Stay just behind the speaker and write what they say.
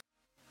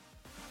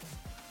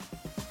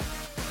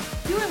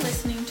You are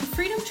listening to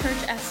Freedom Church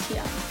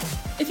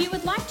STL. If you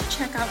would like to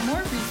check out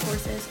more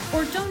resources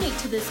or donate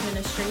to this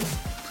ministry,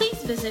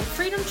 please visit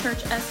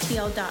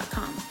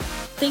freedomchurchstl.com.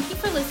 Thank you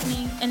for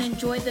listening and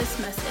enjoy this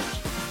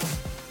message.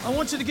 I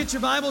want you to get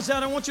your Bibles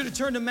out. I want you to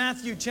turn to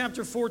Matthew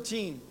chapter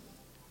 14.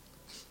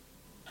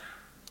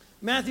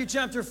 Matthew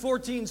chapter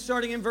 14,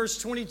 starting in verse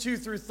 22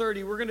 through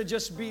 30. We're going to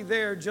just be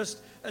there.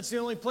 That's the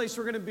only place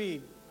we're going to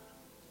be.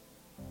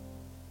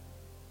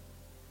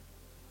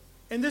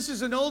 And this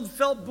is an old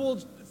felt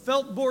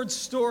board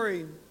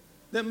story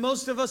that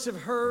most of us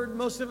have heard,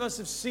 most of us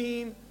have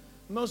seen,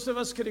 most of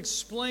us could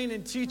explain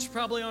and teach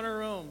probably on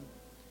our own.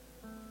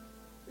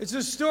 It's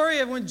a story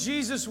of when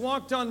Jesus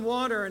walked on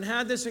water and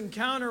had this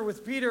encounter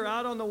with Peter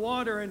out on the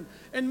water.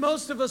 And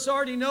most of us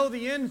already know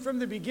the end from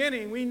the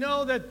beginning. We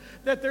know that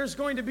there's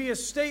going to be a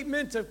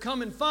statement of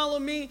come and follow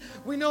me.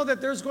 We know that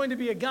there's going to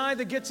be a guy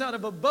that gets out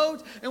of a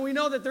boat. And we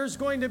know that there's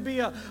going to be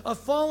a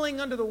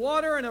falling under the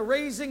water and a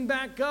raising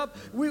back up.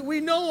 We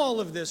know all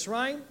of this,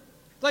 right?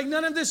 Like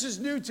none of this is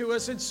new to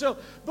us.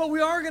 But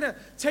we are going to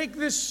take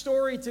this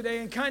story today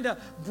and kind of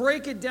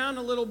break it down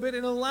a little bit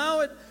and allow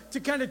it to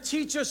kind of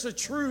teach us a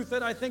truth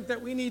that I think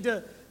that we need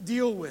to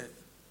deal with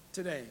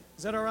today.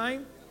 Is that all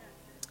right?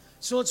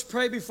 So let's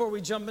pray before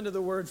we jump into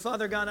the word.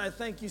 Father God, I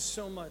thank you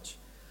so much.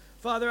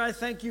 Father, I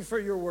thank you for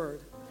your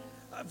word.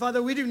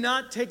 Father, we do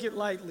not take it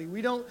lightly.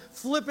 We don't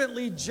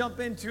flippantly jump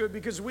into it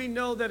because we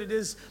know that it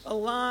is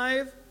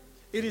alive.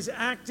 It is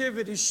active.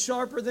 It is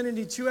sharper than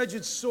any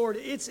two-edged sword.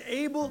 It's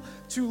able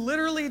to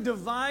literally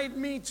divide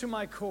me to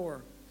my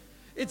core.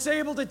 It's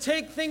able to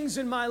take things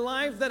in my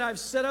life that I've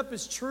set up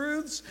as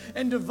truths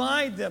and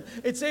divide them.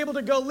 It's able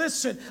to go,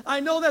 listen, I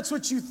know that's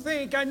what you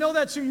think. I know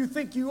that's who you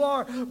think you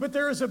are, but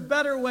there is a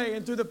better way.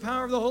 And through the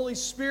power of the Holy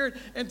Spirit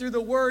and through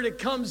the Word, it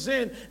comes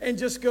in and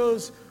just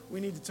goes, we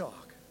need to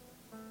talk.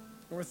 And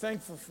we're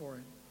thankful for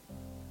it.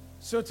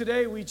 So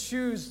today we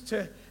choose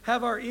to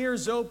have our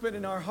ears open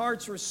and our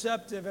hearts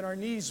receptive and our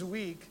knees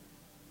weak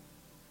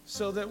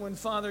so that when,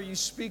 Father, you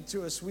speak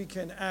to us, we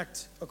can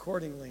act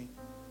accordingly.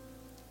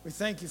 We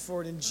thank you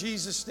for it in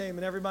Jesus' name.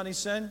 And everybody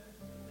said?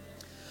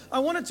 I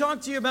want to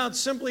talk to you about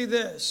simply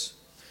this.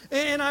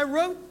 And I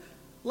wrote,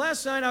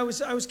 last night I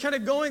was kind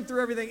of going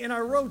through everything, and I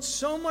wrote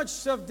so much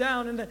stuff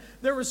down. And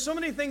there were so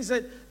many things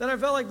that I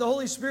felt like the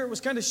Holy Spirit was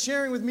kind of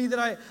sharing with me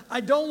that I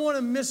don't want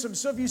to miss them.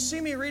 So if you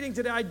see me reading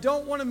today, I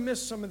don't want to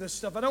miss some of this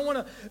stuff. I don't want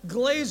to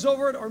glaze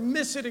over it or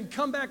miss it and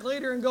come back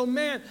later and go,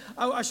 man,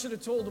 I should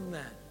have told him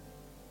that.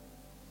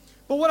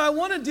 But what I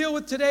want to deal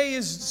with today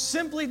is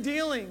simply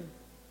dealing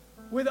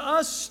with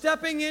us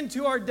stepping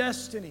into our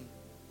destiny.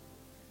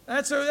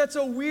 That's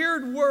a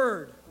weird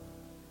word.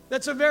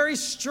 That's a very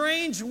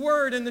strange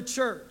word in the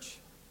church.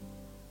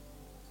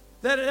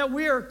 That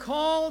we are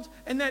called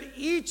and that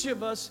each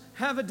of us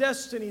have a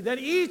destiny. That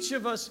each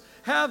of us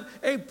have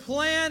a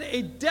plan,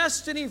 a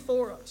destiny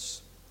for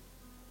us.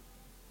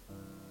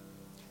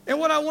 And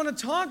what I want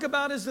to talk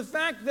about is the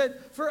fact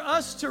that for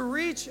us to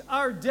reach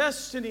our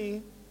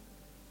destiny,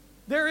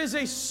 there is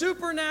a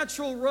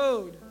supernatural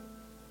road.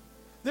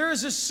 There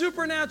is a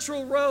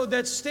supernatural road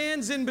that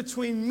stands in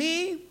between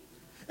me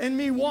and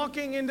me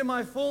walking into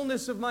my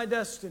fullness of my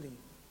destiny.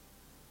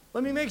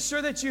 Let me make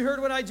sure that you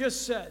heard what I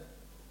just said.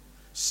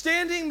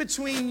 Standing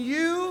between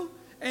you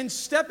and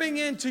stepping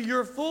into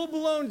your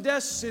full-blown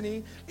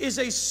destiny is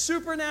a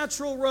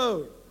supernatural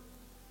road.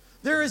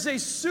 There is a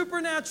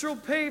supernatural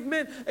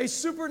pavement, a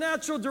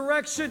supernatural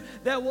direction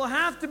that will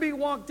have to be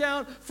walked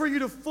down for you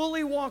to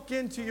fully walk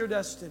into your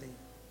destiny.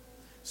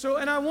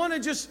 And I want to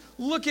just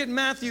look at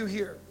Matthew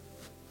here.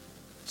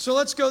 So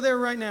let's go there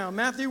right now.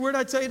 Matthew, where did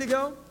I tell you to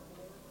go?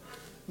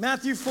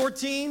 Matthew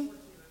 14.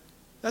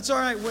 That's all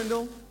right,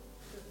 Wendell.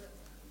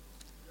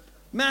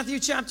 Matthew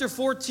chapter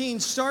 14,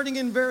 starting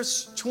in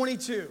verse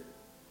 22.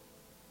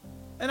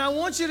 And I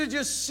want you to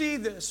just see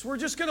this. We're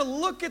just going to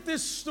look at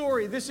this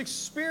story, this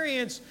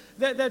experience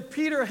that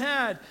Peter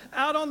had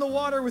out on the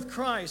water with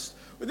Christ.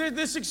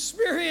 This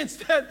experience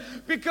that,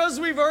 because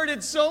we've heard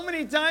it so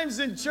many times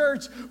in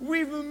church,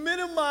 we've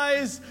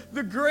minimized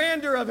the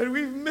grandeur of it.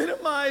 We've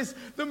minimized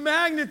the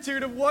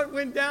magnitude of what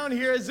went down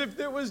here as if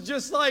it was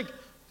just like,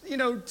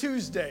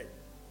 Tuesday,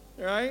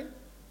 right?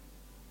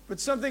 But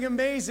something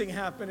amazing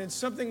happened and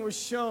something was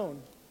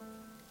shown.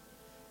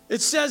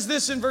 It says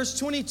this in verse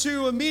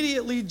 22,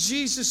 immediately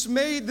Jesus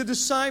made the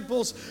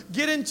disciples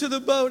get into the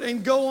boat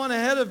and go on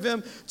ahead of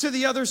him to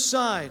the other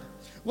side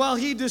while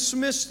he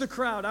dismissed the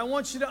crowd. I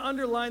want you to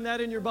underline that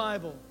in your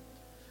Bible.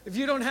 If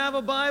you don't have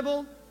a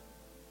Bible,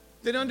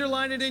 then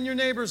underline it in your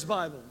neighbor's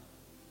Bible.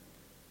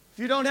 If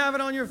you don't have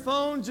it on your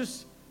phone,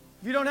 if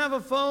you don't have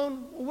a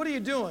phone, well, what are you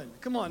doing?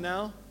 Come on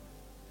now.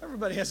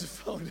 Everybody has a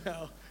phone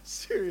now.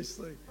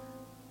 Seriously.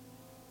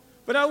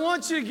 But I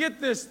want you to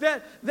get this.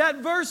 That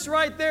verse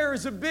right there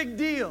is a big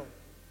deal.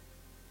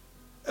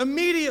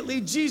 Immediately,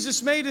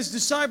 Jesus made his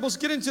disciples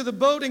get into the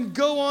boat and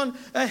go on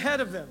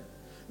ahead of him.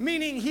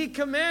 Meaning he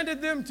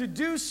commanded them to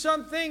do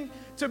something,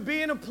 to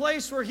be in a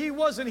place where he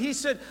wasn't. He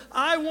said,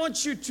 I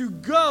want you to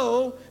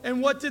go.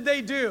 And what did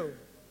they do?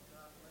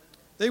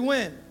 They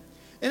went.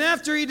 And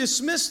after he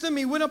dismissed them,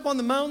 he went up on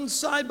the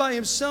mountainside by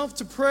himself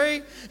to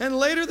pray. And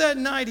later that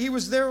night, he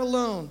was there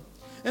alone.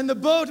 And the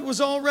boat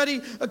was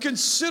already a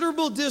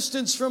considerable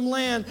distance from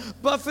land,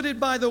 buffeted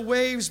by the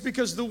waves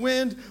because the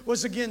wind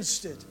was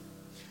against it.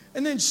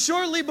 And then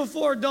shortly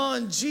before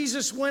dawn,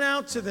 Jesus went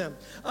out to them.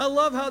 I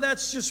love how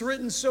that's just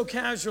written so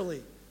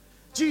casually.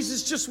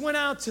 Jesus just went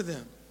out to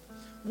them,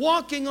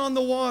 walking on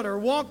the water,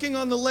 walking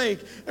on the lake.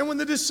 And when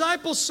the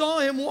disciples saw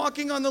him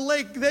walking on the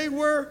lake, they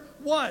were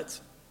what?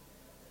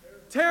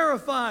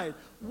 Terrified.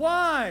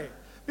 Why?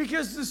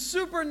 Because the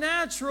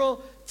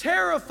supernatural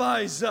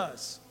terrifies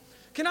us.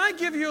 Can I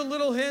give you a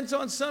little hint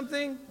on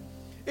something?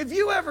 If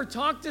you ever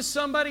talk to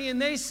somebody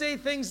and they say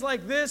things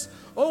like this,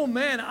 oh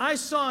man, I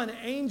saw an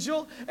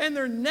angel, and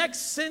their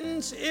next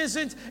sentence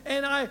isn't,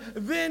 and I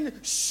then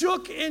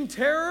shook in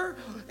terror,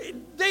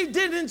 they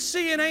didn't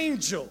see an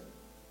angel.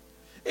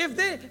 If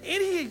they,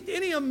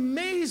 any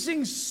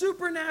amazing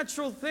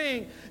supernatural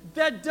thing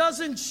that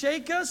doesn't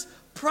shake us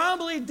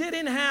probably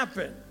didn't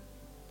happen.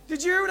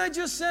 Did you hear what I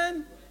just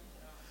said?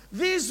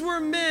 These were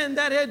men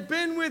that had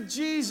been with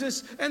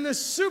Jesus, and the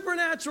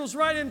supernatural's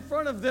right in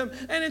front of them.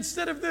 And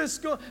instead of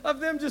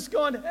them just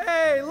going,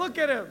 hey, look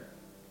at him,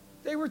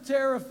 they were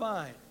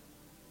terrified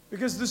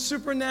because the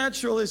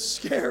supernatural is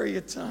scary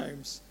at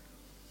times.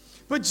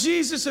 But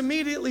Jesus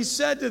immediately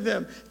said to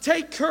them,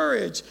 take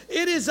courage.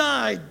 It is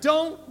I.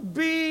 Don't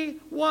be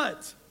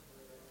what?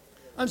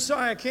 I'm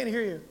sorry, I can't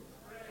hear you.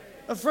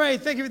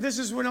 Afraid. Thank you. This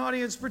is an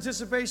audience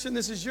participation.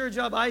 This is your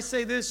job. I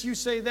say this, you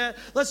say that.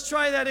 Let's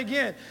try that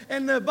again.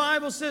 And the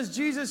Bible says,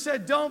 Jesus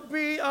said, don't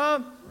be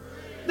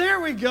There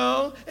we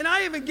go. And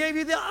I even gave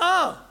you the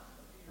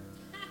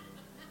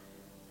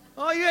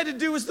All you had to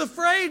do was the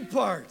afraid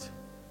part.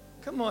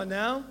 Come on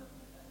now. I'm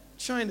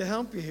trying to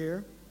help you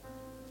here.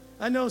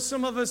 I know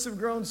some of us have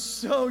grown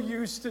so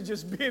used to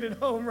just being at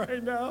home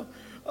right now.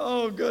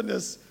 Oh,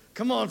 goodness.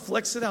 Come on,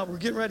 flex it out. We're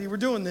getting ready. We're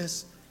doing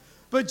this.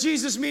 But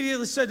Jesus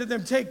immediately said to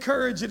them, take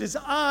courage, it is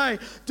I,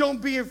 don't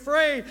be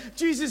afraid.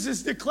 Jesus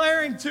is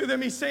declaring to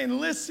them, he's saying,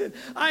 listen,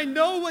 I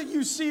know what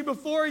you see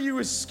before you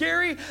is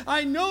scary.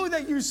 I know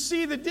that you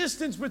see the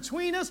distance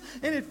between us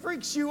and it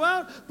freaks you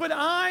out, but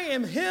I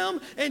am him,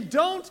 and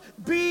don't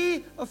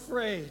be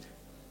afraid.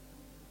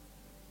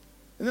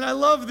 And then I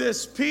love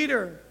this,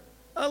 Peter,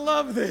 I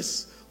love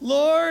this.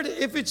 Lord,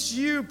 if it's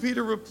you,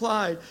 Peter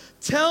replied,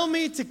 tell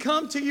me to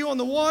come to you on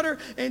the water.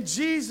 And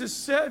Jesus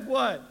said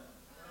what?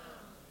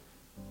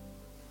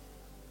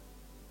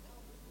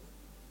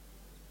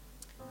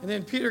 And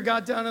then Peter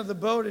got down out of the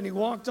boat and he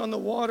walked on the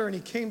water and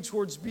he came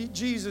towards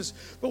Jesus.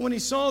 But when he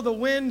saw the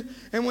wind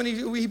and when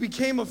he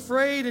became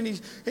afraid and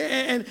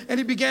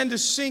he began to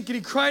sink and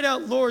he cried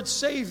out, Lord,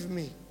 save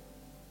me.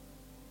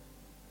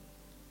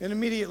 And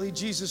immediately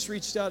Jesus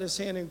reached out his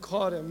hand and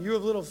caught him. You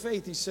have little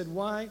faith, he said,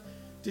 why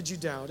did you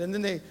doubt? And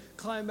then they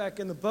climbed back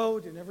in the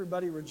boat and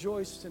everybody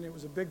rejoiced, and it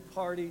was a big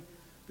party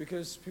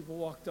because people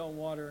walked on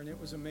water and it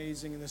was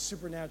amazing, and the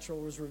supernatural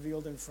was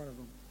revealed in front of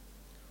them.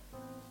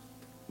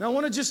 Now, I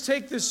want to just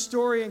take this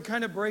story and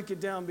kind of break it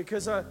down,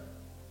 because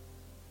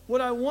what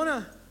I want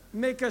to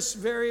make us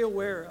very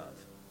aware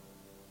of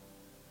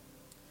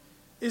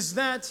is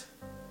that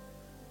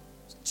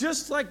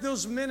just like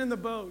those men in the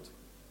boat,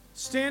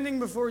 standing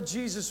before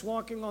Jesus,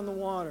 walking on the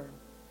water,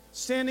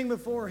 standing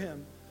before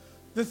him,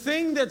 the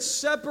thing that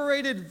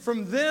separated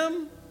from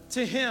them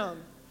to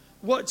him,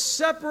 what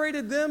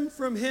separated them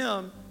from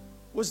him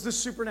was the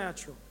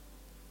supernatural.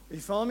 Are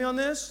you following me on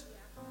this?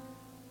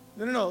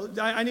 No.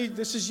 I need,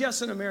 this is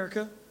yes in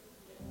America,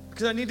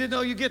 because I need to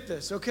know you get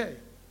this. Okay.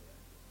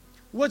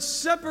 What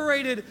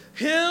separated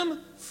him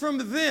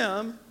from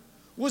them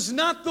was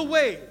not the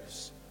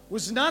waves,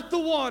 was not the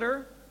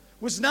water,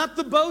 was not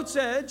the boat's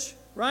edge,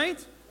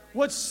 right?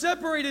 What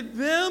separated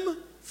them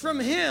from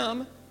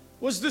him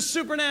was the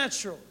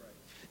supernatural.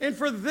 And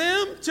for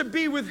them to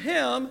be with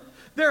him,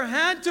 there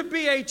had to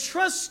be a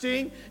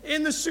trusting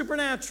in the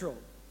supernatural.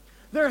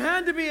 There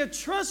had to be a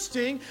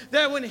trusting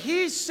that when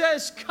he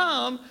says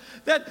come,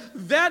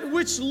 that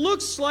which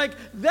looks like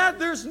that,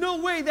 there's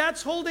no way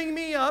that's holding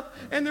me up,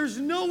 and there's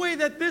no way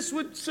that this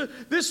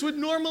would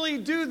normally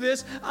do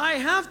this. I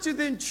have to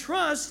then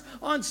trust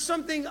on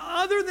something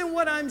other than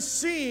what I'm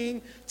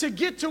seeing to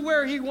get to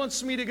where he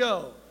wants me to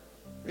go.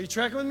 Are you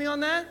tracking with me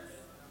on that?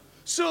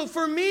 So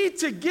for me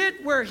to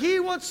get where he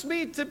wants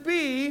me to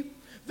be,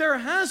 there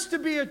has to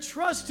be a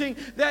trusting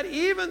that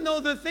even though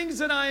the things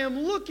that I am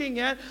looking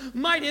at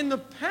might in the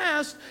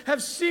past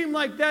have seemed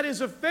like that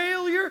is a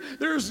failure,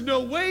 there's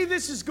no way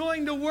this is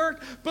going to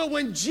work, but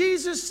when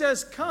Jesus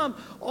says come,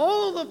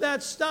 all of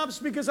that stops,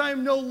 because I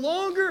am no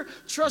longer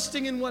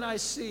trusting in what I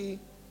see.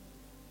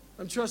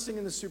 I'm trusting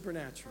in the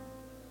supernatural.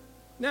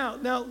 Now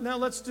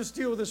let's just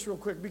deal with this real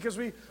quick, because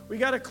we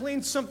got to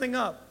clean something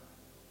up.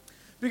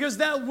 Because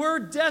that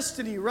word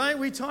destiny, right?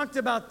 We talked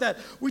about that.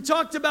 We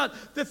talked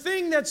about the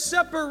thing that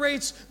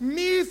separates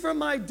me from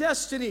my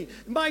destiny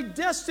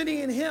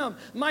in Him,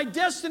 my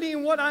destiny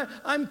in what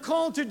I'm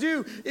called to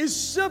do is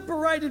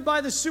separated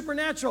by the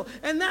supernatural.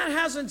 And that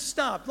hasn't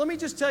stopped. Let me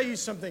just tell you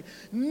something.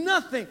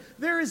 Nothing.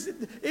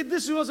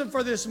 This wasn't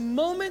for this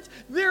moment.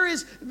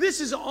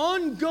 This is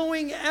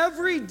ongoing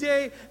every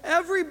day,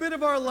 every bit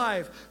of our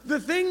life. The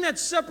thing that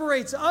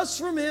separates us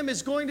from Him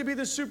is going to be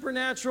the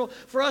supernatural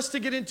for us to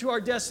get into our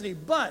destiny.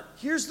 But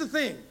here's the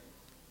thing.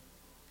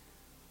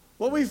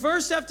 What we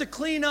first have to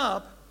clean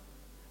up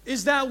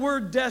is that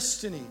word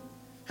destiny.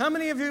 How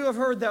many of you have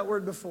heard that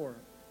word before?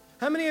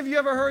 How many of you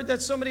ever heard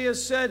that somebody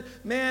has said,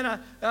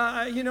 man,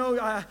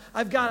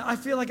 I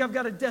feel like I've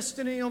got a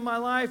destiny on my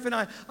life and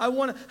I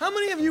want to. How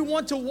many of you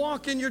want to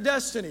walk in your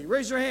destiny?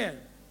 Raise your hand.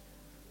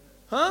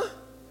 Huh?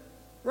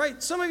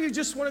 Right? Some of you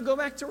just want to go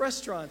back to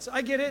restaurants.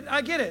 I get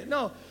it.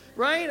 No,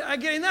 right? I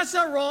get it. And that's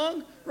not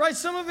wrong, right?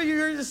 Some of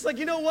you are just like,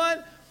 you know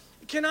what?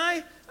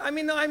 I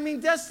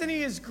mean,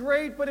 destiny is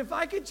great, but if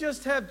I could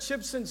just have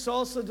chips and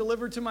salsa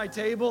delivered to my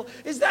table,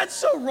 is that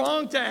so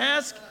wrong to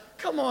ask?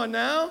 Come on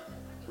now,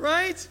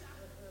 right?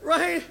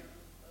 Right?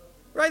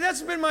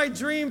 That's been my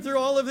dream through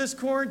all of this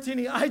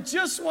quarantining. I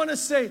just want to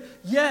say,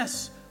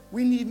 yes,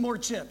 we need more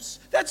chips.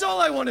 That's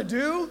all I want to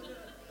do.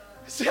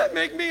 Does that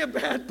make me a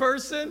bad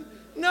person?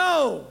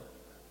 No.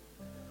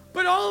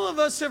 But all of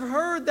us have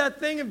heard that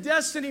thing of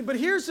destiny, but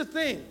here's the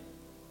thing.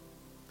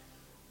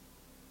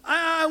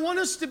 I want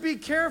us to be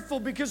careful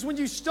because when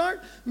you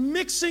start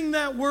mixing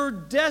that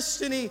word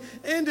destiny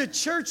into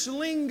church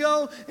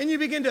lingo and you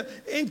begin to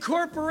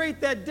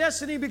incorporate that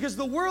destiny, because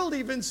the world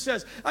even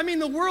says,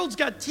 the world's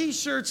got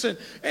t-shirts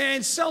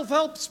and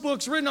self-help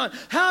books written on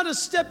how to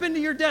step into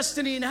your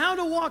destiny and how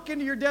to walk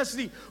into your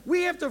destiny.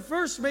 We have to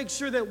first make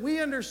sure that we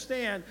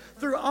understand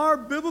through our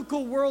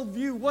biblical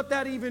worldview what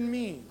that even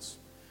means.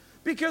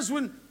 Because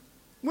when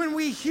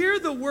we hear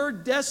the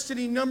word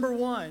destiny, number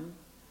one,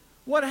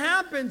 what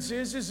happens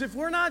is if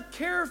we're not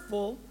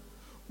careful,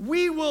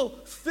 we will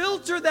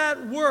filter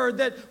that word,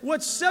 that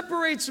what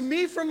separates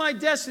me from my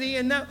destiny,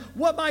 and that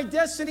what my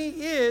destiny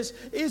is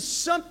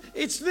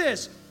it's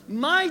this.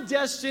 My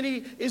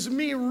destiny is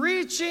me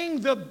reaching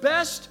the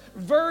best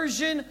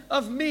version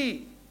of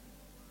me.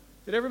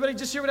 Did everybody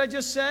just hear what I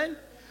just said?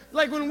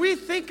 Like when we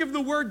think of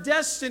the word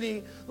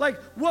destiny, like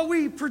what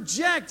we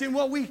project and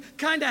what we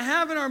kind of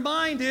have in our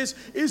mind is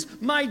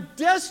my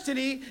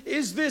destiny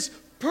is this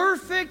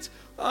perfect,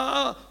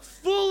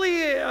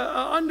 fully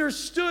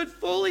understood,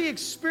 fully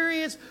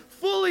experienced,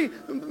 fully,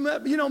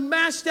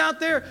 mashed out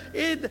there.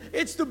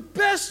 It's the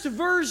best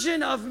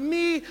version of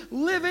me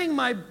living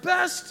my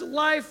best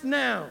life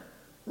now,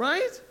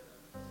 right?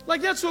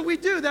 Like that's what we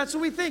do. That's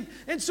what we think.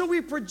 And so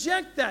we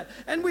project that.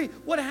 And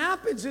what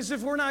happens is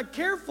if we're not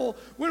careful,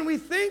 when we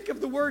think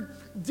of the word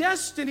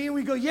destiny and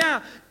we go,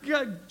 yeah,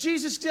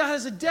 Jesus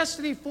has a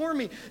destiny for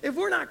me. If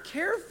we're not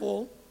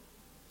careful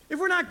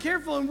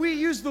and we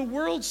use the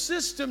world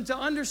system to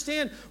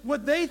understand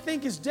what they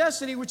think is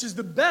destiny, which is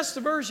the best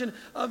version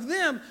of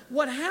them,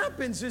 what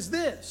happens is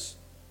this.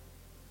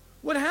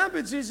 What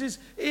happens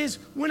is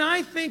when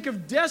I think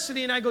of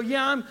destiny and I go,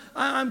 yeah,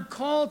 I'm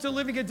called to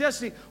living a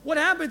destiny, what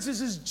happens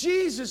is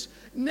Jesus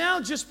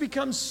now just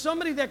becomes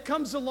somebody that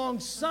comes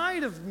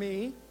alongside of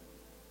me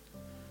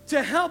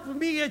to help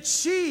me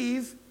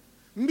achieve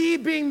me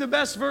being the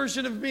best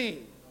version of me.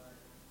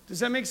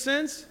 Does that make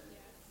sense?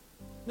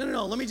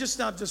 No. Let me just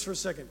stop just for a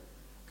second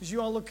because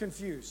you all look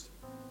confused.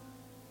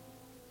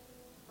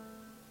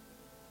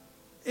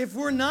 If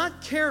we're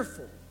not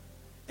careful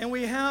and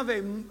we have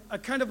a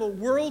kind of a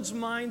world's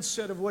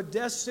mindset of what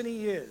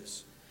destiny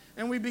is,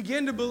 and we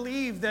begin to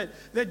believe that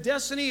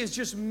destiny is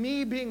just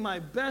me being my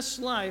best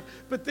life,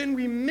 but then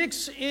we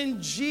mix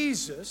in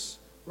Jesus,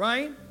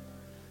 right?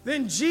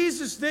 Then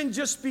Jesus then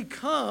just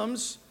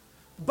becomes,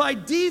 by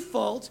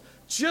default,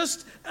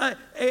 just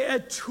a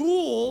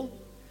tool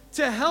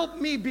to help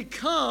me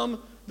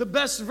become the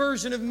best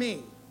version of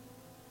me.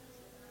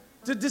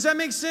 Does that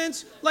make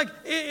sense? Like,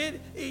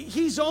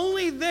 he's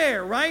only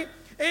there, right?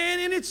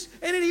 And it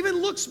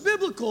even looks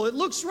biblical. It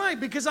looks right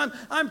because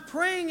I'm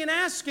praying and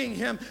asking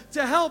him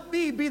to help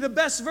me be the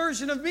best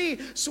version of me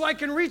so I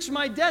can reach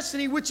my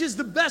destiny, which is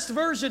the best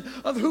version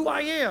of who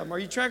I am. Are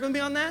you tracking with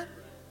me on that?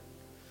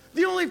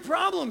 The only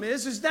problem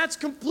is that's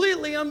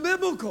completely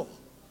unbiblical.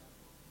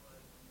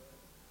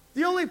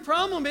 The only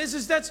problem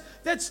is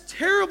that's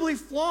terribly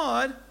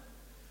flawed.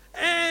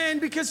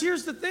 And because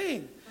here's the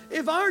thing.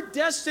 If our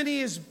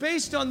destiny is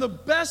based on the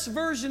best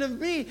version of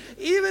me,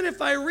 even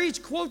if I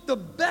reach, quote, the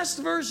best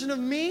version of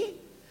me,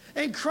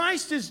 and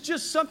Christ is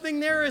just something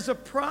there as a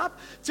prop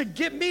to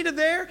get me to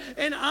there,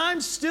 and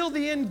I'm still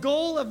the end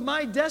goal of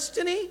my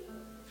destiny,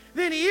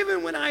 then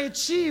even when I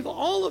achieve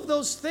all of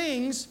those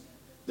things,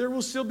 there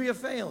will still be a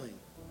failing.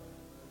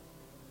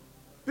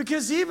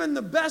 Because even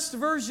the best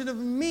version of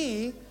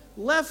me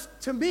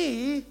left to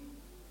me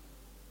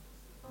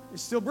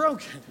is still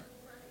broken.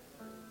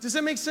 Does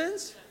that make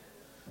sense?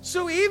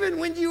 So even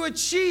when you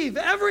achieve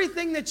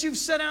everything that you've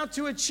set out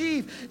to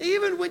achieve,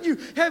 even when you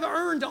have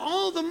earned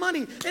all the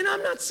money, and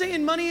I'm not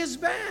saying money is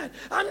bad.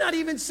 I'm not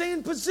even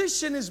saying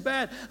position is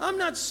bad. I'm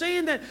not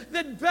saying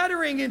that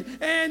bettering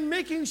and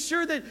making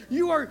sure that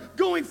you are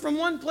going from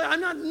one place,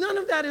 none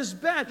of that is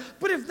bad.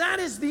 But if that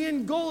is the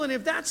end goal, and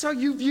if that's how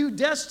you view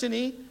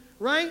destiny,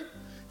 right?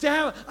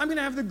 I'm going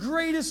to have the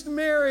greatest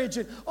marriage,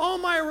 and all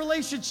my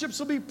relationships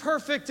will be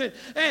perfect, and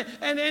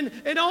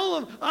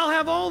I'll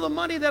have all the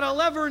money that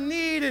I'll ever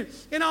need,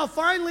 and I'll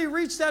finally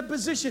reach that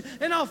position,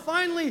 and I'll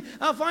finally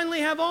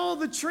have all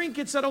the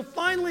trinkets that'll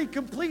finally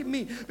complete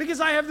me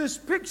because I have this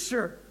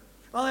picture.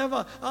 I'll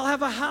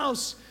have a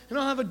house, and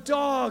I'll have a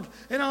dog,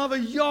 and I'll have a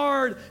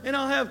yard, and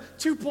I'll have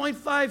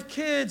 2.5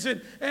 kids,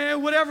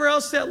 and whatever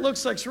else that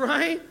looks like,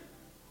 right?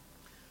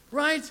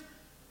 Right?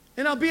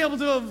 And I'll be able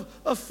to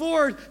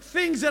afford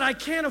things that I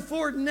can't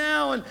afford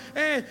now.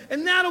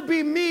 And that'll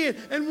be me.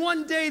 And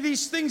one day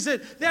these things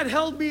that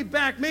held me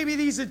back, maybe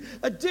these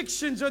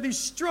addictions or these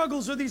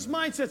struggles or these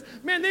mindsets,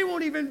 man, they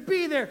won't even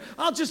be there.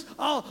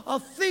 I'll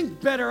think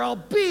better. I'll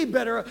be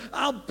better.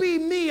 I'll be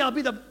me. I'll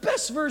be the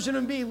best version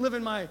of me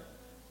living my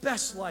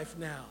best life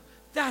now.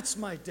 That's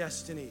my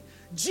destiny.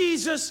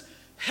 Jesus,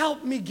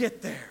 help me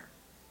get there.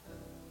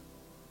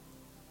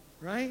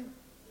 Right?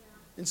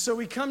 And so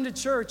we come to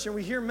church and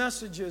we hear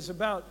messages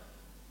about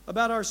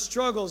our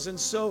struggles. And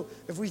so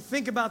if we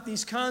think about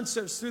these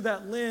concepts through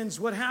that lens,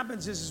 what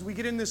happens is we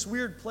get in this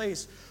weird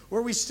place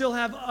where we still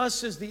have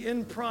us as the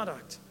end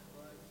product.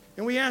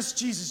 And we ask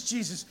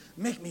Jesus,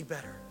 make me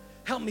better.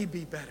 Help me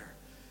be better.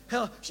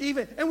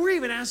 And we're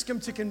even asking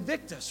him to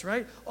convict us,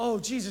 right? Oh,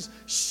 Jesus,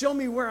 show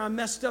me where I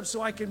messed up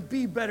so I can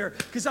be better,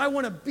 because I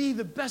want to be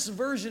the best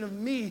version of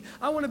me.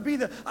 I want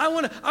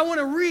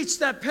to reach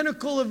that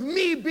pinnacle of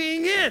me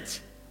being it.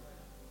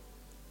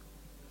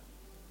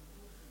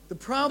 The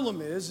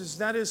problem is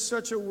that is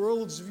such a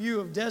world's view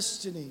of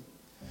destiny.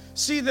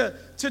 See,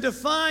 to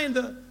define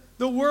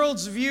the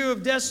world's view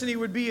of destiny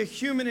would be a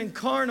human and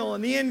carnal,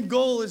 and the end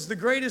goal is the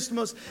greatest,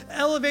 most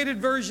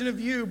elevated version of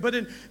you. But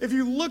if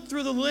you look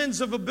through the lens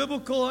of a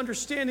biblical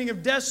understanding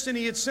of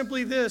destiny, it's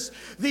simply this: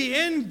 the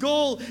end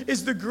goal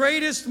is the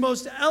greatest,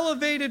 most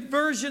elevated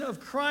version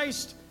of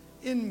Christ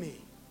in me.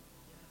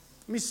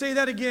 Let me say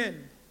that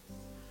again.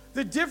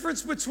 The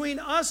difference between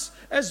us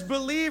as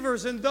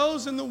believers and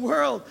those in the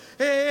world,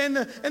 and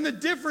the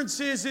difference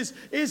is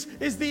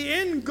the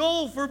end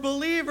goal for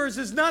believers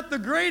is not the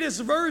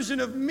greatest version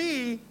of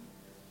me,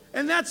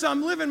 and that's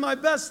I'm living my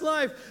best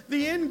life.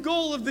 The end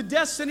goal of the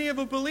destiny of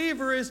a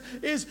believer is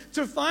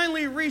to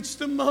finally reach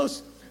the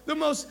most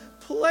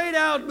played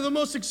out, the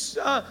most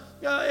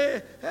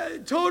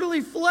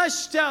totally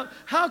fleshed out.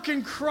 How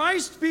can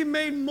Christ be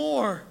made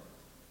more?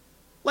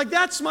 Like,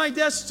 that's my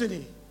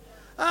destiny.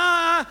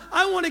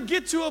 I want to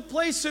get to a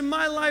place in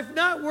my life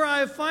not where I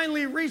have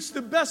finally reached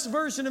the best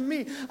version of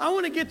me. I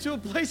want to get to a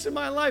place in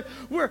my life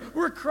where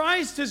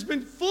Christ has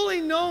been fully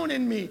known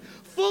in me,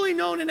 fully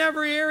known in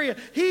every area.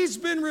 He's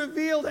been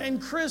revealed,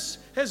 and Chris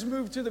has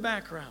moved to the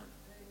background.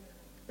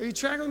 Are you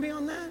tracking with me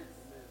on that?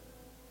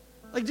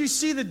 Like, do you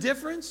see the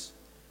difference?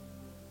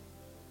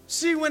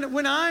 See,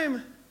 when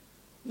I'm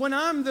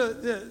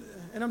the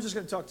and I'm just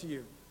going to talk to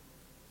you.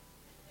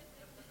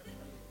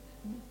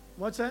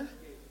 What's that?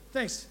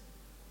 Thanks.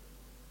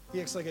 He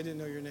acts like I didn't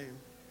know your name.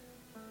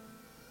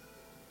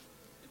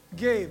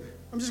 Gabe.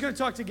 I'm just going to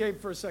talk to Gabe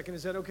for a second.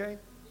 Is that okay?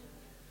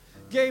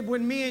 Gabe,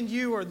 when me and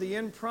you are the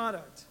end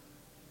product,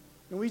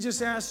 and we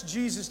just ask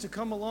Jesus to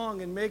come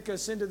along and make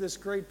us into this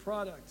great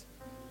product,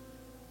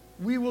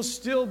 we will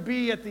still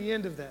be at the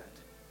end of that.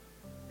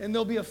 And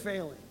there'll be a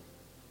failing.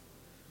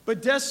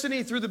 But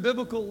destiny through the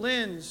biblical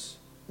lens,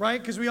 right?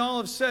 Because we all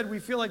have said we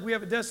feel like we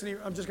have a destiny.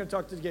 I'm just going to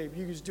talk to Gabe.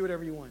 You can just do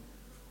whatever you want.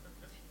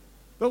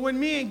 But when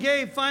me and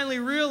Gabe finally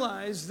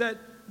realized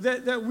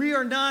that we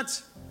are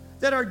not,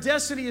 that our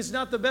destiny is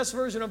not the best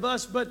version of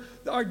us, but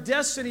our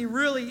destiny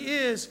really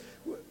is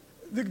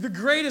the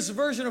greatest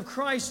version of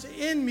Christ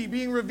in me,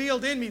 being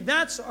revealed in me.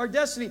 That's our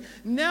destiny.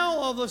 Now,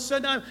 all of a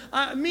sudden,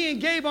 me and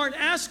Gabe aren't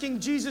asking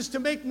Jesus to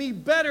make me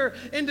better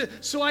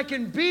so I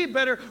can be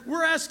better.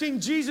 We're asking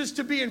Jesus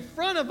to be in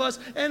front of us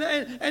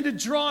and to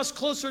draw us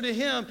closer to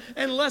him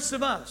and less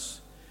of us.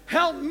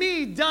 Help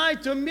me die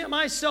to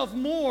myself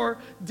more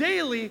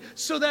daily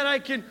so that I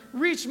can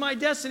reach my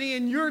destiny,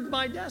 and you're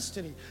my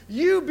destiny.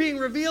 You being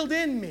revealed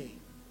in me.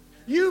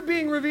 You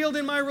being revealed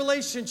in my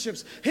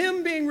relationships.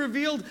 Him being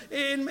revealed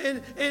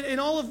in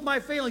all of my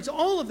failings.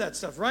 All of that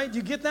stuff, right? Do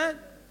you get that?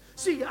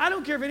 See, I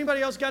don't care if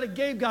anybody else got it.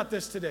 Gabe got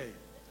this today.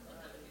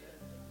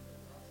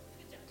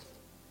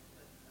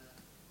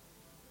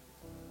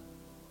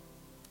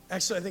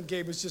 Actually, I think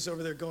Gabe was just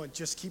over there going,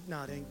 just keep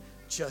nodding.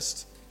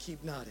 Just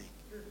keep nodding.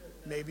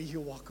 Maybe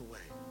he'll walk away.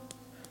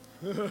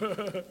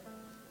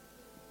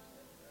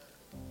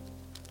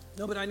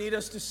 No, but I need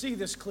us to see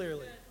this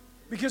clearly.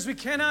 Because we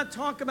cannot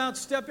talk about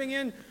stepping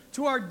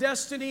into our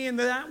destiny and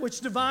that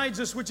which divides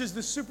us, which is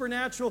the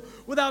supernatural,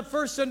 without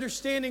first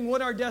understanding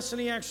what our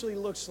destiny actually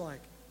looks like.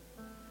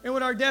 And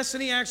what our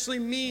destiny actually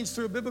means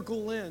through a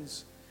biblical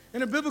lens.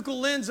 And a biblical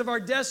lens of our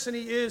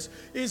destiny is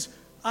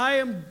I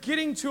am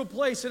getting to a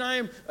place and I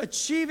am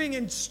achieving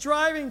and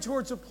striving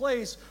towards a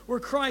place where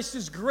Christ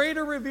is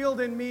greater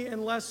revealed in me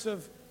and less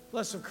of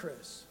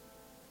Chris.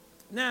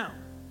 Now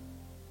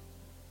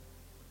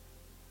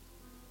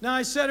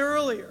I said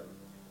earlier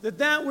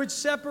that which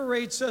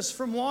separates us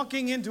from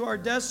walking into our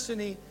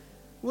destiny,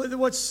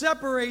 what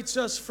separates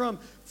us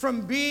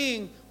from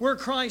being where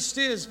Christ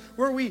is,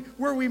 where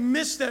we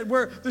miss that,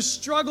 where the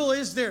struggle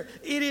is there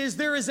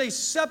is a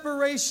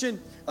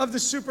separation of the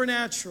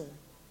supernatural.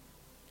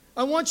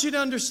 I want you to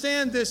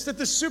understand this, that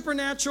the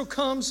supernatural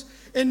comes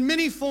in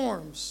many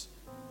forms,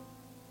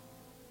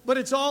 but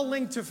it's all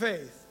linked to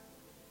faith.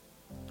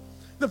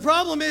 The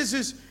problem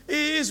is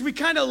we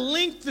kind of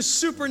link the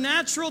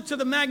supernatural to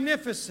the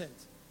magnificent.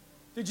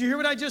 Did you hear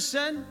what I just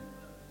said?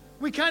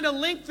 We kind of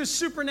link the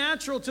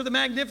supernatural to the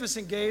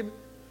magnificent, Gabe.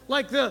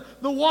 Like the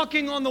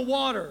walking on the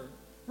water,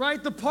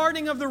 right? The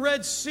parting of the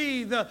Red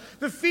Sea, the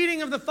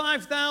feeding of the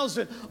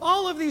 5,000.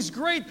 All of these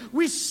great,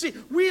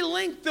 we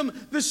link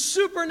them, the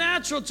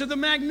supernatural to the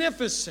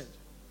magnificent.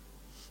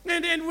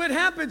 And what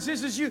happens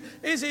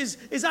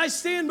is I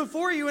stand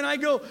before you and I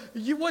go,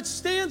 what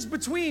stands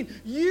between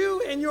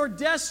you and your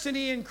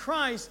destiny in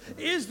Christ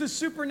is the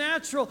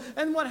supernatural.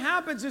 And what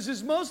happens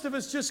is most of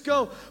us just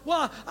go,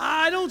 well,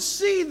 I don't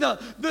see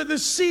the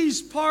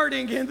seas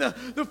parting and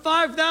the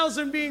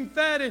 5,000 being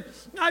fed. And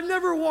I've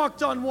never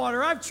walked on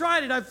water. I've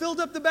tried it. I've filled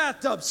up the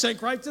bathtub,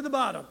 sank right to the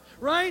bottom,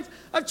 right?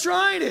 I've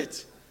tried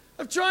it.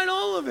 I've tried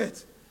all of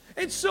it.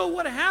 And so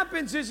what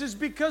happens is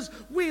because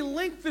we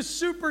link the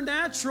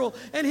supernatural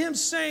and him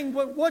saying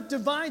what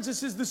divides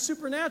us is the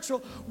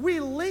supernatural, we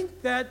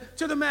link that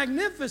to the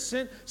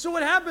magnificent. So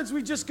what happens,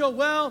 we just go,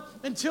 well,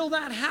 until the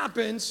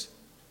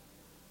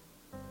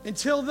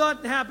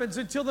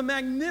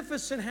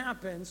magnificent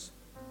happens,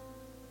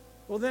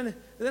 well, then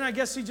I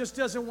guess he just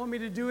doesn't want me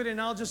to do it,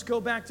 and I'll just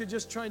go back to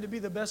just trying to be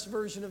the best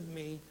version of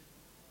me.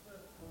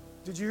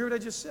 Did you hear what I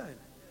just said?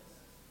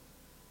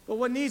 But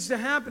what needs to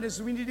happen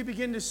is we need to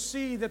begin to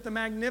see that the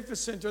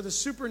magnificent or the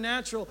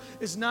supernatural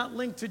is not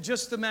linked to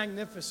just the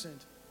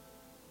magnificent.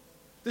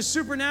 The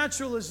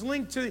supernatural is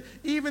linked to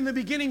even the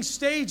beginning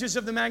stages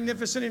of the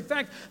magnificent. In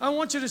fact, I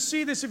want you to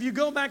see this. If you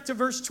go back to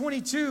verse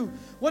 22,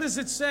 what does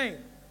it say?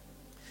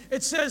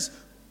 It says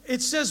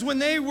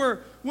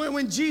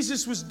when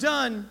Jesus was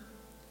done,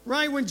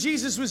 right? When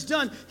Jesus was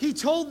done, he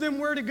told them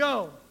where to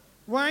go,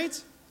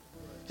 right?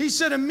 He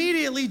said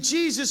immediately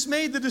Jesus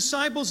made the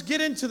disciples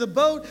get into the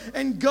boat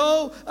and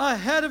go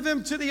ahead of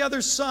him to the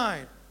other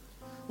side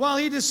while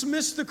he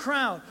dismissed the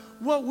crowd.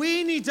 What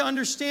we need to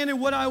understand and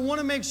what I want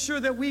to make sure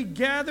that we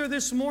gather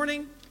this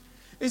morning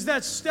is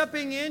that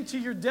stepping into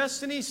your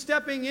destiny,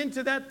 stepping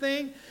into that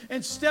thing,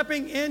 and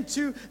stepping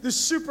into the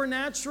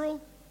supernatural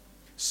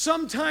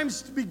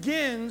sometimes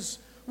begins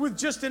with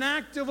just an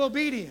act of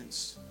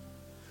obedience.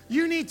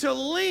 You need to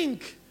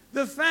link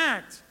the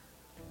fact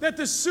that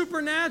the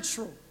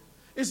supernatural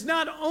is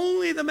not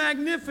only the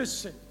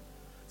magnificent.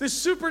 The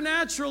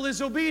supernatural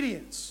is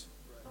obedience.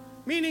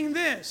 Meaning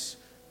this,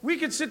 we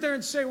could sit there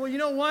and say, well, you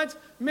know what?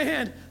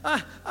 Man,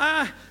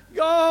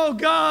 oh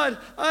God,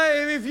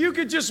 if you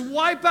could just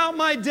wipe out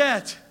my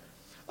debt.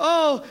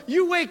 Oh,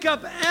 you wake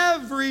up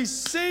every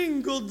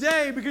single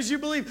day because you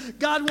believe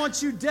God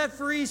wants you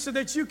debt-free so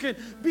that you can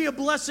be a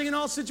blessing in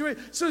all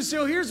situations.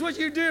 So here's what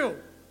you do.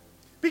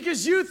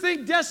 Because you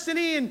think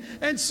destiny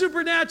and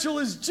supernatural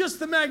is just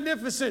the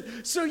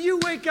magnificent. So you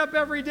wake up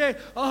every day,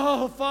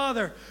 oh,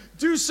 Father,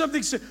 do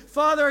something.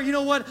 Father, you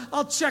know what?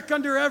 I'll check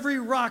under every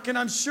rock, and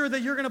I'm sure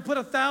that you're going to put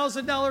a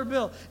 $1,000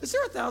 bill. Is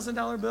there a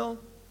 $1,000 bill?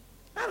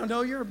 I don't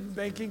know. You're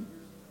banking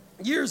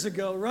years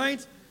ago,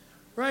 right?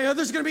 Right? Oh,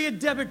 there's going to be a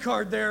debit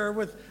card there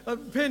with a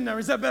PIN number.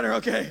 Is that better?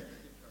 Okay.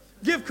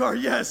 Gift card,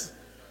 yes.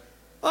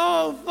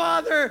 Oh,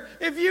 Father,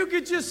 if you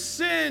could just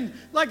send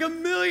like a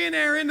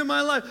millionaire into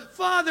my life.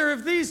 Father,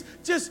 if these,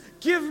 just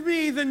give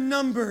me the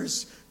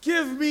numbers.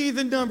 Give me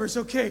the numbers.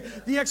 Okay,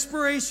 the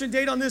expiration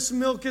date on this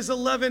milk is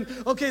 11.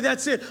 Okay,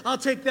 that's it. I'll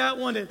take that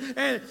one.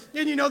 And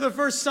you know the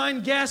first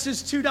sign, gas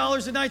is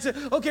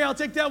 $2.09. Okay, I'll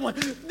take that one.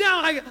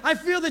 Now I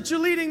feel that you're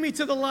leading me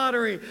to the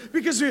lottery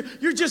because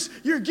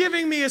you're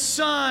giving me a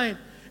sign.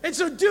 And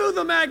so do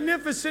the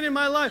magnificent in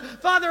my life.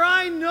 Father,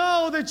 I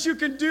know that you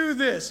can do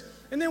this.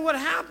 And then what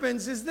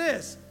happens is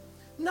this,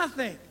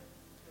 nothing.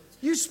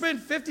 You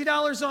spend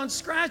 $50 on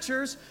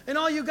scratchers and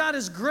all you got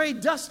is gray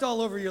dust all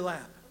over your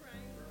lap.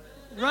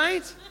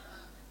 Right?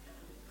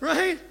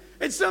 Right?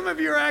 And some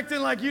of you are acting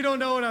like you don't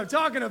know what I'm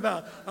talking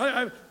about.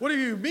 What are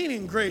you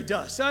meaning gray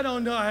dust? I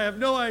don't know. I have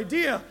no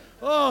idea.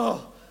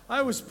 Oh,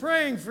 I was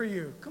praying for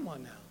you. Come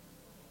on now.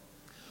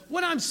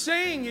 What I'm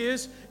saying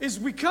is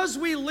because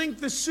we link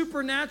the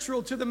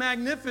supernatural to the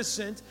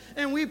magnificent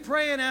and we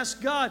pray and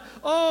ask God,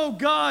 oh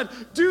God,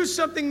 do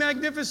something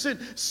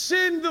magnificent.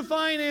 Send the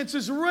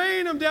finances,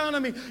 rain them down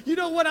on me. You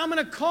know what? I'm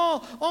going to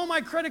call all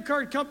my credit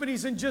card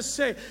companies and just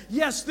say,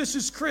 yes, this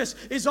is Chris.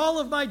 Is all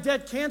of my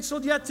debt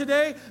canceled yet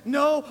today?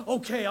 No?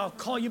 Okay, I'll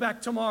call you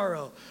back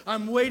tomorrow.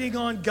 I'm waiting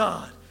on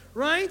God.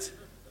 Right?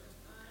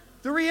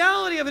 The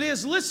reality of it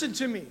is, listen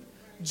to me.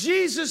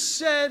 Jesus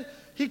said,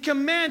 he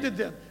commanded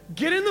them,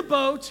 get in the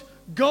boat,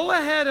 go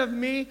ahead of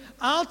me,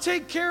 I'll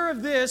take care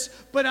of this,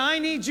 but I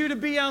need you to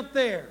be out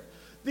there.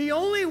 The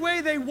only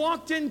way they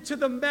walked into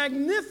the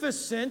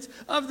magnificent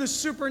of the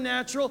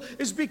supernatural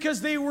is because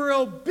they were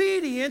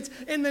obedient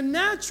in the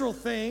natural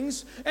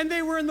things, and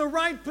they were in the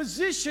right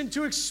position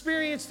to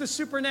experience the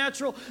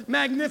supernatural,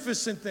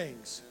 magnificent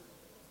things.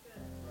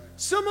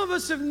 Some of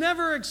us have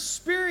never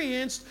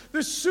experienced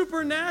the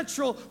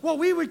supernatural, what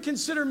we would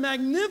consider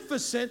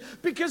magnificent,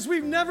 because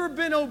we've never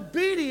been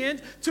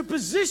obedient to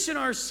position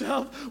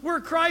ourselves where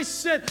Christ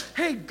said,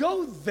 hey,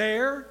 go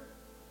there.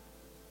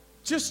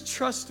 Just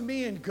trust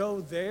me and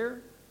go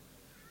there.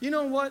 You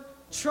know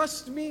what?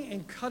 Trust me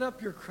and cut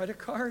up your credit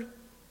card.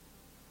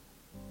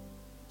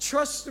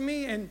 Trust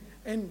me and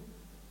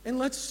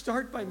let's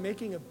start by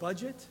making a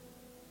budget.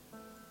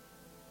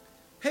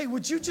 Hey,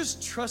 would you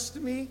just trust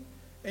me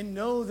and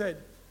know that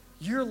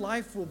your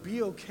life will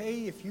be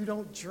okay if you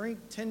don't drink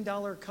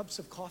 $10 cups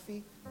of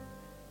coffee?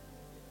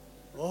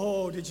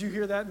 Oh, did you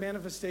hear that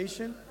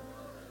manifestation?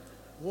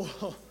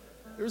 Whoa,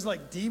 there's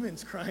like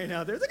demons crying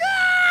out there. It's like,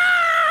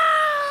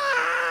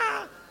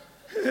 ah!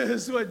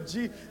 This is what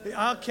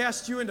I'll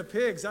cast you into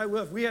pigs. I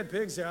will. If we had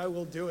pigs there, I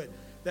will do it.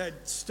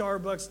 That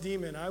Starbucks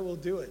demon, I will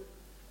do it.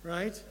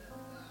 Right?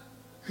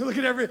 Look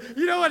at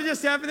you know what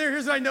just happened there?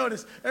 Here's what I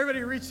noticed.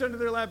 Everybody reached under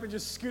their lap and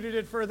just scooted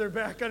it further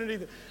back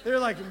underneath it. They're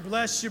like,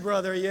 bless you,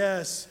 brother.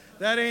 Yes,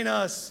 that ain't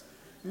us.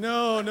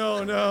 No.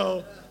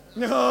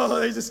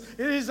 They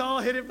just all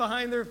hit it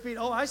behind their feet.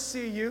 Oh, I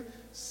see you,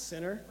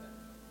 sinner.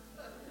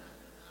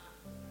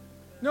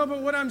 No,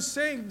 but what I'm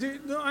saying,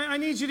 dude, I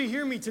need you to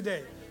hear me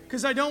today,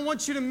 because I don't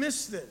want you to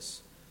miss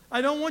this.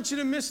 I don't want you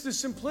to miss the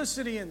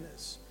simplicity in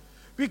this.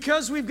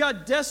 Because we've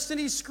got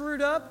destiny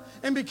screwed up,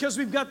 and because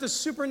we've got the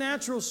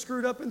supernatural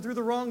screwed up and through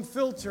the wrong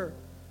filter,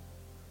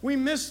 we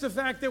miss the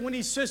fact that when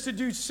he says to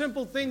do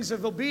simple things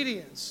of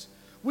obedience,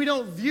 we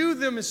don't view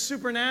them as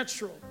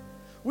supernatural.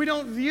 We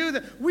don't view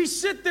them. We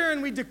sit there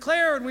and we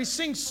declare and we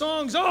sing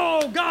songs.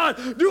 Oh,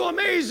 God, do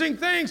amazing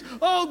things.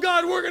 Oh,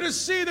 God, we're going to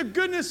see the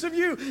goodness of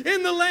you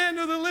in the land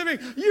of the living.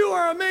 You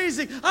are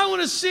amazing. I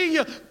want to see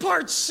you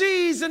part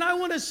seas, and I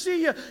want to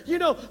see you,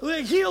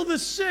 heal the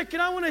sick,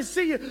 and I want to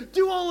see you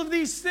do all of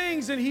these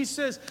things. And he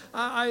says,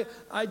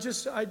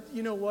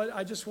 you know what?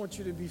 I just want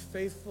you to be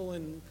faithful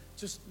and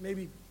just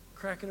maybe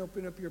cracking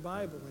open up your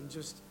Bible and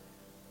just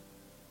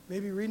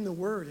maybe reading the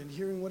Word and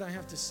hearing what I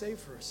have to say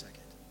for a second.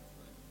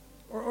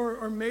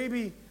 Or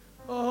maybe,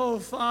 oh,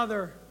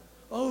 Father,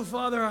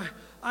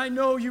 I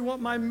know you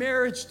want my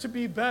marriage to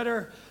be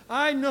better.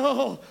 I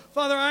know,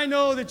 Father, I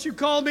know that you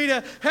called me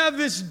to have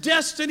this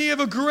destiny of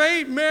a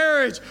great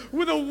marriage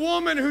with a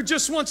woman who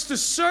just wants to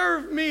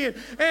serve me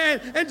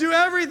and do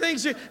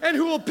everything, and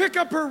who will pick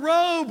up her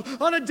robe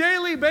on a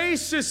daily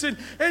basis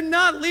and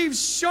not leave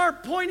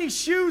sharp, pointy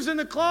shoes in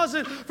the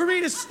closet for me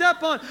to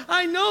step on.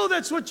 I know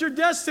that's what your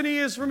destiny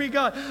is for me,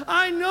 God.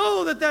 I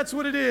know that that's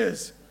what it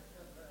is.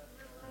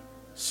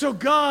 So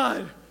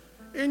God,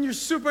 in your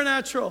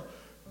supernatural,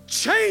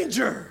 change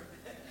her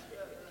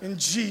in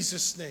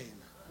Jesus' name.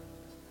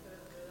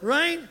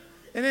 Right?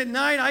 And at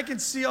night, I can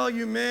see all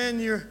you men,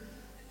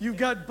 you've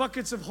got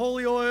buckets of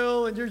holy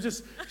oil, and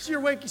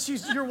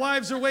your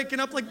wives are waking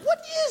up like,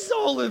 what is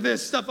all of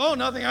this stuff? Oh,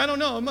 nothing. I don't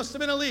know. It must have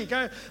been a leak.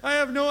 I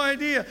have no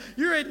idea.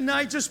 You're at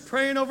night just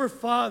praying over,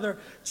 Father,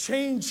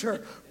 change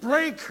her,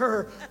 break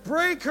her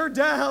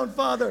down,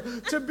 Father,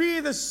 to be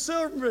the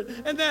servant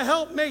and the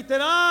helpmate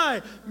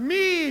that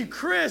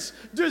Chris,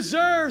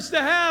 deserves to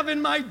have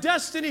in my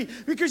destiny,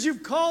 because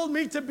you've called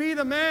me to be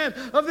the man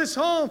of this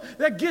home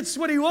that gets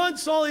what he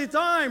wants all the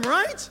time,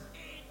 right?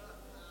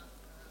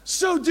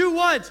 So do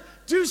what?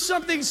 Do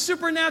something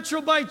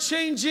supernatural by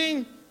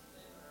changing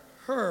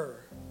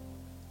her.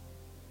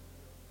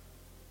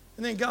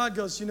 And then God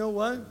goes, you know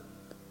what?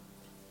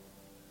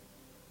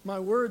 My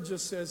word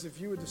just says if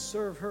you were to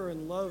serve her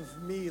and love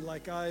me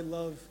like I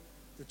love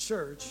the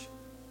church,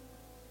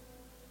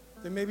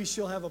 then maybe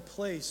she'll have a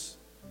place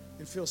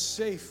and feel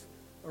safe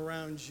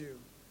around you,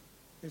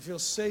 and feel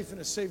safe in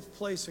a safe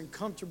place and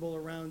comfortable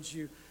around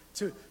you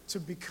to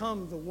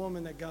become the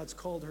woman that God's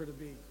called her to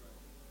be.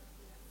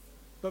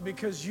 But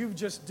because you've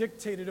just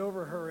dictated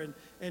over her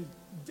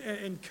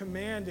and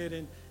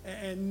commanded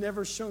and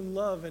never shown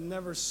love and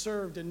never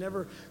served and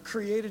never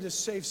created a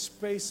safe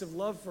space of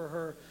love for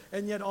her,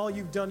 and yet all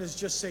you've done is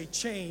just say,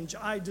 change,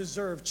 I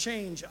deserve,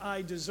 change,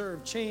 I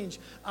deserve, change,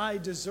 I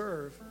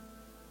deserve.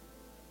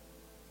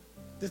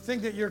 The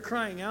thing that you're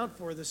crying out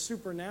for, the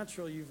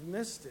supernatural, you've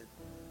missed it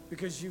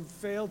because you've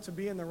failed to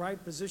be in the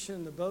right position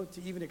in the boat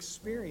to even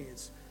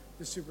experience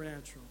the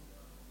supernatural.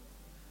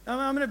 Now,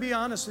 I'm going to be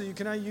honest with you.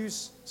 Can I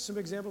use some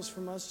examples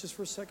from us just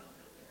for a second?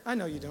 I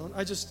know you don't.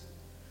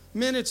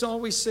 Men, it's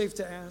always safe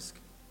to ask.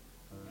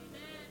 Amen.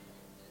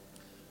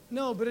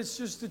 No, but it's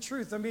just the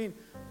truth. I mean,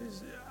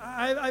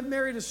 I've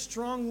married a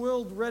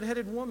strong-willed,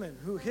 redheaded woman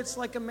who hits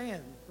like a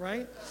man,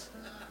 right?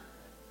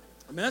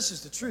 I mean, that's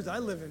just the truth. I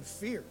live in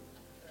fear.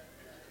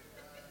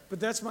 But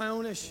that's my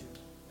own issue.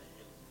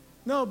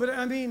 No, but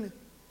I mean,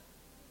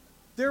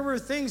 there were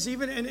things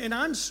even, and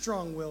I'm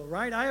strong-willed,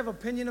 right? I have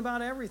opinion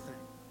about everything,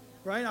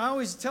 right? I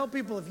always tell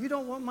people, if you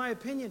don't want my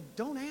opinion,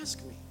 don't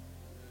ask me,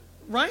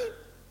 right?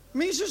 I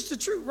mean, it's just the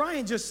truth.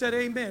 Ryan just said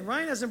amen.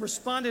 Ryan hasn't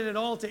responded at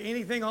all to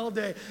anything all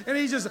day. And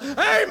he's just,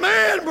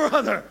 amen,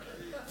 brother.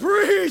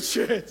 Preach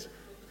it.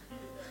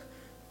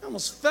 I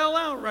almost fell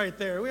out right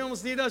there. We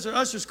almost need ushers.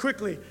 Ushers,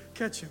 quickly,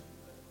 catch him.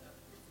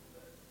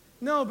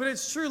 No, but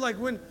it's true. Like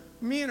when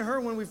me and her,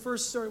 when we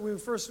first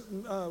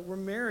were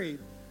married,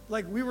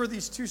 like we were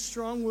these two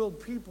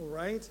strong-willed people,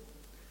 right?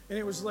 And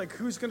it was like,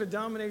 who's going to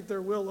dominate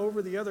their will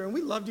over the other? And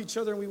we loved each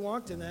other and we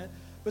walked in that.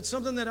 But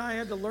something that I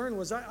had to learn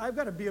was I've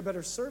got to be a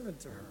better servant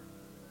to her.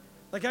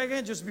 Like I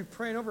can't just be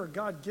praying over her,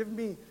 God, give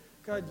me,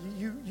 God,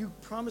 you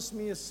promised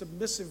me a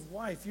submissive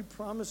wife. You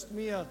promised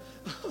me I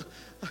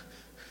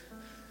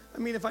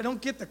mean, if I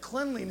don't get the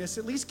cleanliness,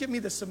 at least give me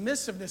the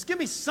submissiveness. Give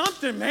me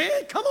something,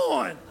 man. Come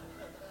on.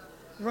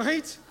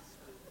 Right?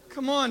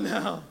 Come on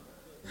now.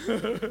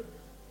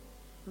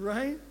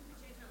 Right?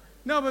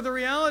 No, but the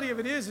reality of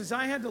it is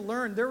I had to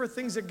learn there were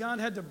things that God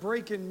had to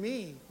break in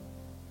me.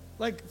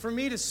 Like for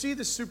me to see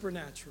the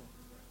supernatural.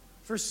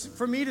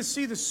 For me to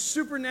see the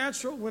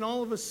supernatural when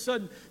all of a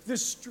sudden,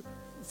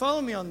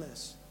 follow me on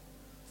this.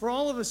 For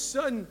all of a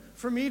sudden,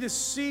 for me to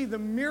see the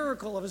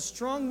miracle of a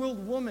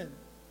strong-willed woman,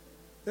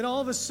 that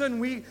all of a sudden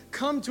we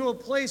come to a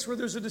place where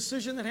there's a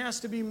decision that has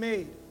to be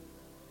made.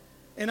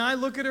 And I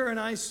look at her and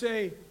I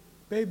say,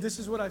 babe, this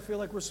is what I feel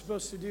like we're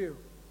supposed to do.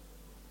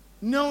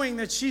 Knowing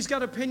that she's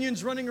got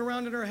opinions running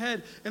around in her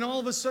head, and all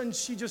of a sudden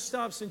she just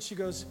stops and she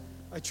goes,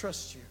 I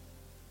trust you.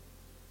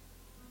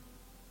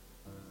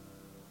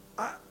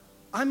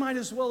 I might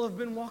as well have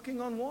been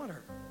walking on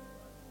water.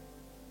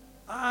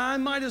 I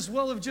might as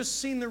well have just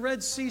seen the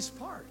Red Sea's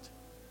part.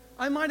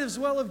 I might as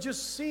well have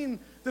just seen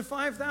the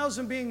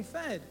 5,000 being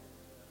fed.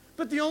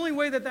 But the only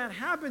way that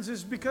happens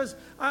is because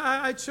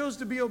I chose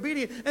to be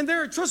obedient. And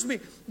trust me,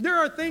 there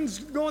are things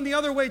going the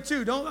other way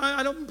too.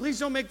 Please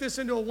don't make this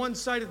into a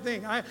one-sided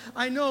thing.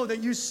 I know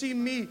that you see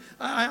me.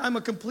 I'm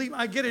a complete.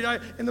 I get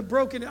it. And the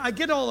broken. I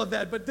get all of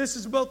that. But this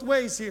is both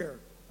ways here.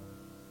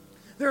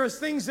 There are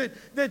things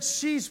that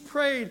she's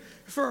prayed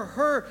for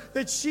her,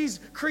 that she's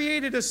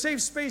created a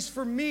safe space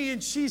for me,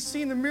 and she's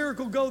seen the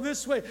miracle go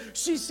this way.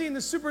 She's seen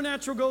the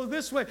supernatural go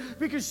this way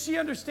because she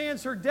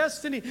understands her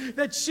destiny,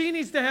 that she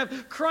needs to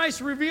have Christ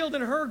revealed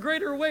in her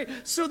greater way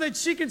so that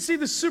she can see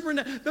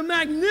the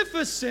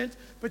magnificent,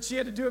 but she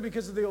had to do it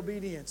because of the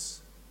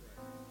obedience.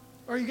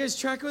 Are you guys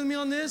tracking with me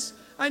on this?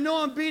 I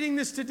know I'm beating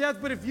this to death,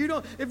 but if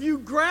you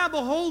grab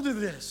a hold of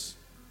this,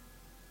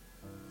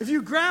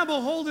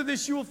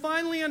 you will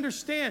finally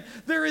understand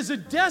there is a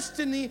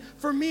destiny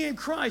for me in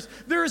Christ.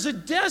 There is a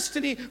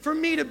destiny for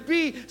me to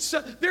be.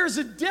 There is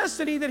a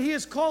destiny that He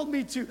has called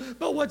me to.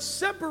 But what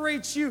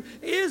separates you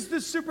is the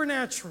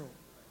supernatural.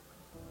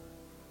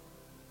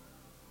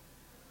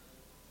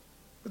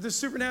 But the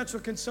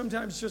supernatural can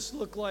sometimes just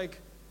look like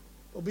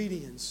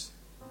obedience,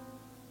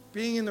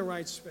 being in the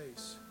right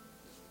space.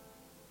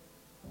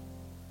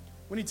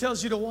 When He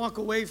tells you to walk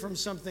away from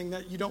something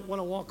that you don't want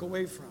to walk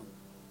away from.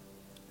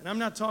 And I'm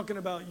not talking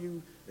about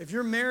you. If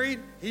you're married,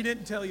 He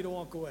didn't tell you to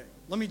walk away.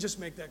 Let me just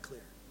make that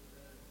clear.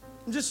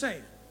 I'm just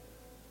saying.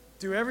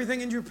 Do everything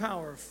in your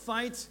power.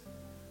 Fight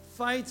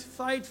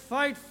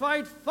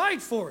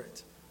for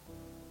it.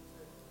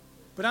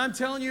 But I'm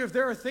telling you, if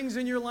there are things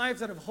in your life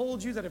that have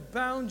held you, that have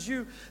bound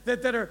you,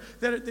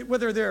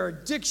 whether they're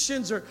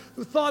addictions or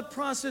thought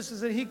processes,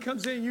 that He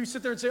comes in and you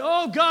sit there and say,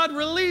 oh, God,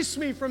 release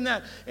me from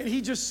that. And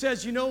He just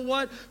says, you know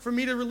what? For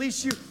me to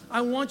release you,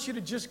 I want you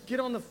to just get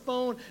on the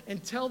phone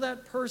and tell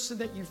that person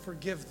that you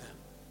forgive them.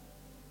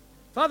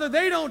 Father,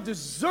 they don't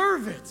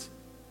deserve it.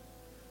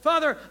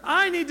 Father,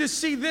 I need to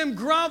see them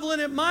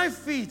groveling at my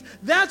feet.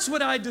 That's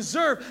what I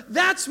deserve.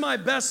 That's my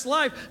best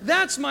life.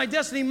 That's my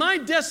destiny. My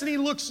destiny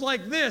looks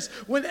like this.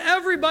 When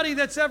everybody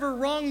that's ever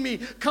wronged me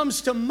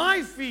comes to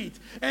my feet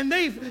and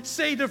they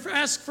say to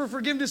ask for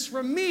forgiveness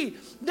from me,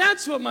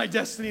 that's what my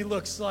destiny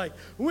looks like.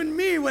 When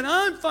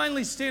I'm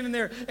finally standing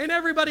there and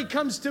everybody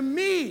comes to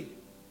me.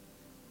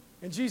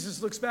 And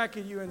Jesus looks back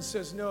at you and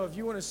says, no, if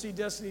you want to see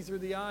destiny through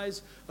the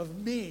eyes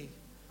of me,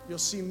 you'll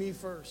see me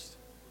first.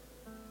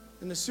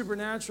 And the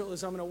supernatural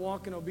is I'm going to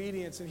walk in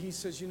obedience. And He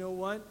says, you know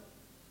what?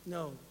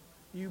 No,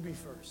 you be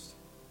first.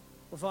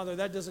 Well, Father,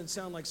 that doesn't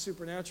sound like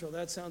supernatural.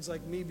 That sounds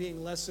like me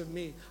being less of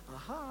me.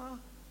 Aha.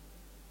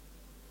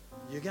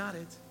 You got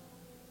it.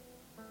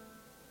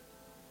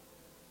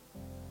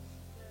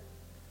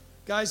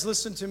 Guys,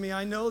 listen to me.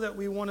 I know that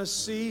we want to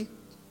see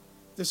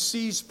the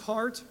seas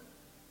part.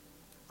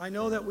 I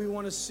know that we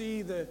want to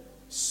see the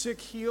sick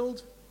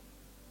healed.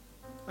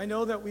 I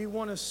know that we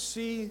want to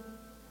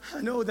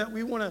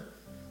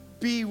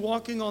be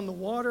walking on the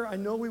water. I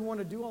know we want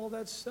to do all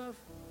that stuff.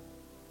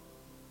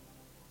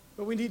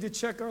 But we need to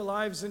check our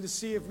lives and to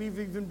see if we've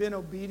even been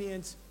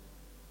obedient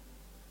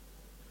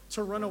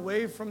to run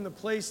away from the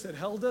place that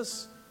held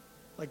us,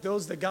 like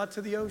those that got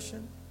to the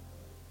ocean,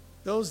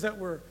 those that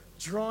were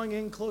drawing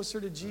in closer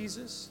to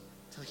Jesus,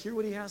 to hear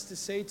what He has to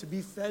say, to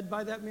be fed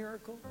by that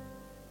miracle.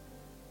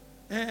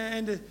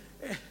 And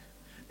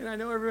And I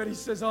know everybody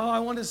says, oh, I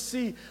want to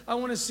see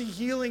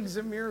healings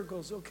and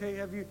miracles. Okay,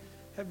 have you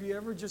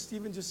ever just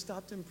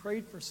stopped and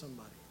prayed for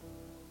somebody?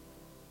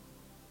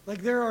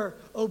 Like, there are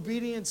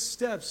obedience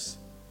steps.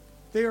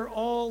 They are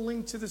all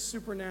linked to the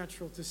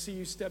supernatural to see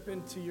you step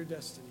into your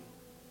destiny,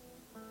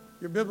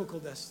 your biblical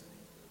destiny.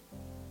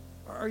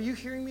 Are you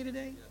hearing me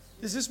today? Yes.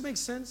 Does this make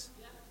sense?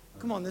 Yeah.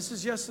 Come on, this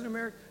is Yes in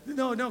America.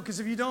 No, because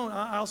if you don't,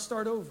 I'll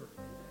start over.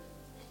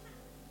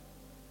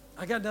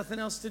 I got nothing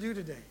else to do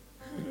today.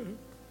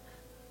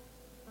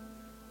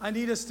 I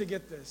need us to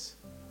get this.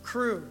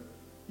 Crew,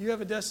 you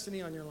have a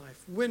destiny on your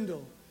life.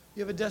 Wendell,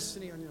 you have a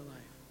destiny on your life.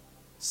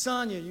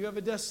 Sonia, you have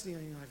a destiny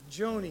on your life.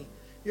 Joni,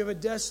 you have a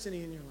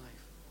destiny in your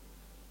life.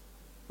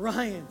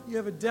 Ryan, you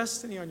have a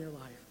destiny on your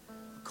life,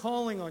 a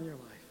calling on your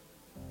life,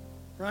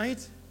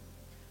 right?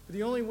 But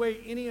the only way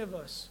any of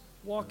us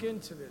walk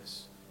into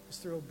this is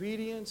through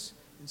obedience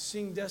and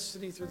seeing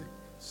destiny through the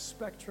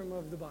spectrum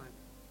of the Bible.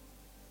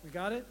 We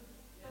got it?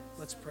 Yes.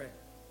 Let's pray.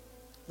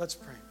 Let's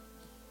pray.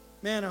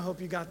 Man, I hope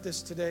you got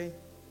this today.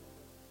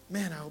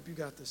 Man, I hope you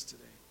got this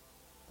today.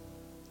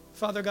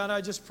 Father God,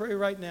 I just pray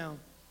right now.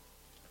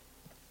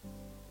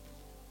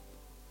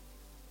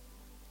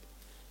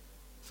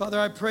 Father,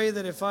 I pray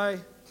that if I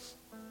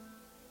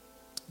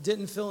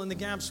didn't fill in the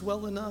gaps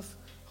well enough,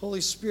 Holy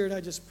Spirit, I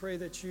just pray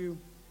that you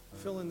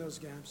fill in those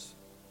gaps.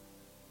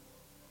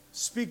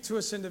 Speak to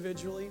us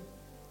individually.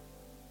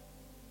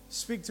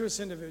 Speak to us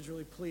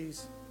individually,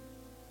 please.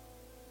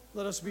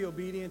 Let us be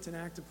obedient and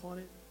act upon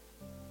it.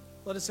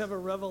 Let us have a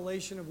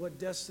revelation of what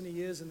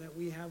destiny is and that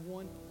we have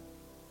one.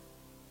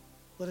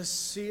 Let us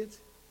see it.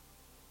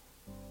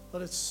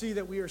 Let us see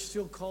that we are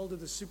still called to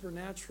the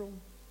supernatural,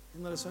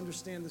 and let us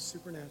understand the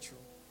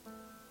supernatural.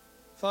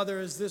 Father,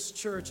 as this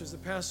church, as the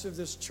pastor of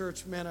this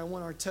church, man, I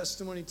want our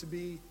testimony to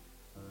be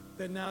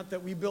that not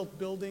that we built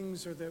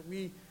buildings or that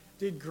we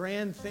did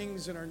grand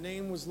things and our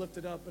name was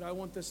lifted up, but I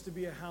want this to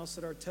be a house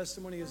that our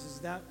testimony is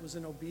that was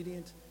an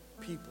obedient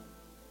people.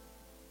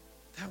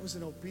 That was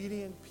an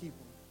obedient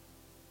people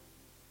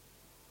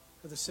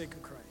for the sake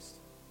of Christ.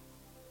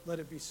 Let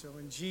it be so.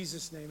 In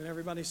Jesus' name. And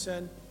everybody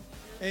said,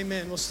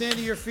 amen. Well, stand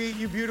to your feet,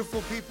 you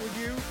beautiful people,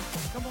 you.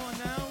 Come on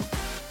now.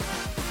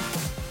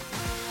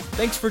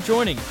 Thanks for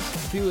joining us.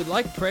 If you would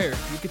like prayer,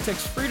 you can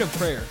text Freedom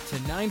Prayer to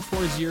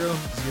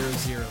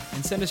 94000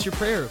 and send us your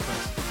prayer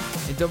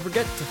request. And don't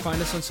forget to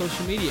find us on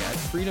social media at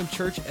Freedom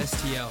Church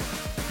STL.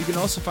 You can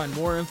also find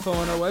more info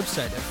on our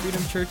website at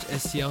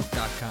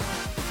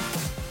freedomchurchstl.com.